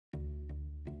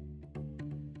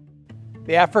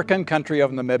The African country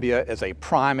of Namibia is a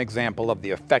prime example of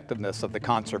the effectiveness of the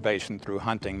conservation through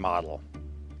hunting model.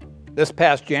 This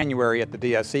past January at the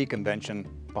DSE convention,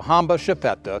 Pohamba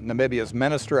Shifeta, Namibia's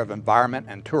Minister of Environment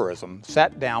and Tourism,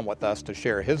 sat down with us to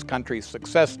share his country's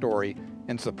success story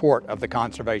in support of the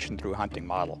conservation through hunting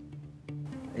model.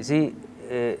 You see,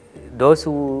 those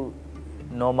who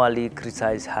normally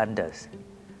criticize hunters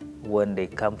when they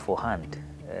come for hunt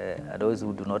are those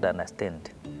who do not understand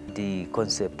the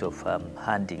concept of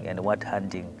hunting and what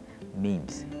hunting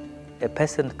means. A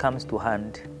person comes to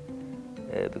hunt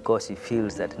because he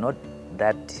feels that not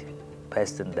that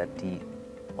person that he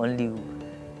only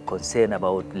concerned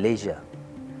about leisure,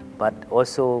 but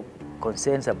also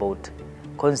concerns about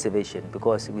conservation,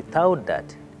 because without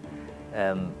that,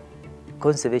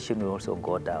 conservation will also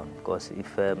go down. Because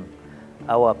if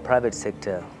our private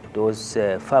sector, those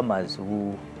farmers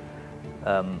who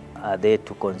are there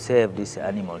to conserve these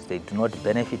animals, they do not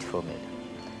benefit from it,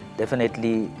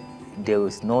 definitely there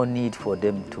is no need for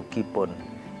them to keep on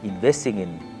investing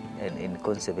in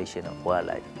conservation of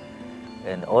wildlife.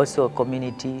 And also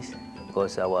communities,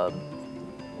 because our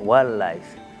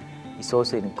wildlife is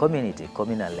also in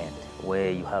communal land,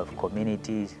 where you have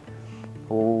communities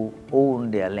who own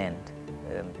their land.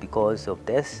 Because of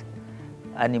this,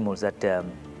 animals that are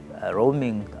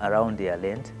roaming around their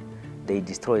land, they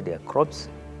destroy their crops,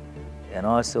 and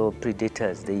also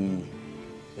predators, they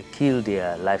kill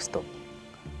their livestock.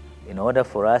 In order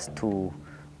for us to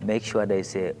make sure there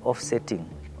is a offsetting,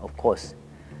 of course,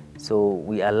 so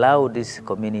we allow these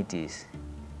communities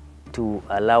to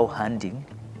allow hunting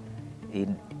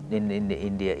in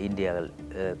their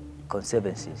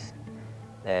conservancies.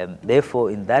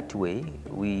 Therefore, in that way,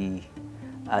 we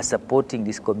are supporting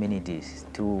these communities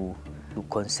to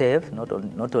conserve, not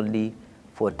only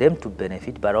for them to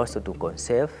benefit, but also to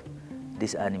conserve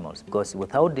these animals. Because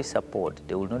without this support,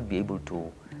 they will not be able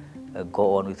to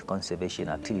go on with conservation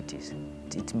activities.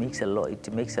 It makes a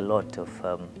lot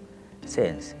of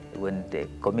sense when the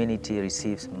community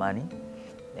receives money,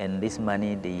 and this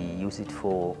money they use it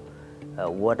for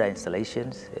water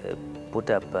installations,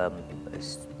 put up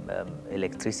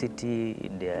electricity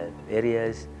in their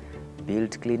areas,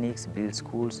 build clinics, build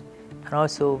schools, and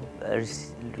also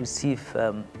receive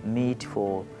meat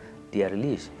for their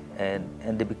release.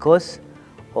 And because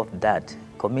of that,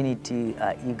 community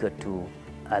are eager to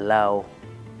allow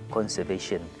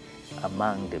conservation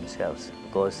among themselves,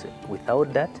 because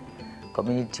without that,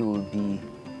 community will be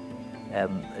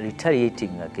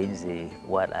retaliating against the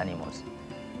wild animals,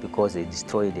 because they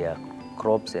destroy their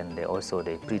crops and they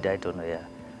predate on their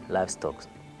livestock.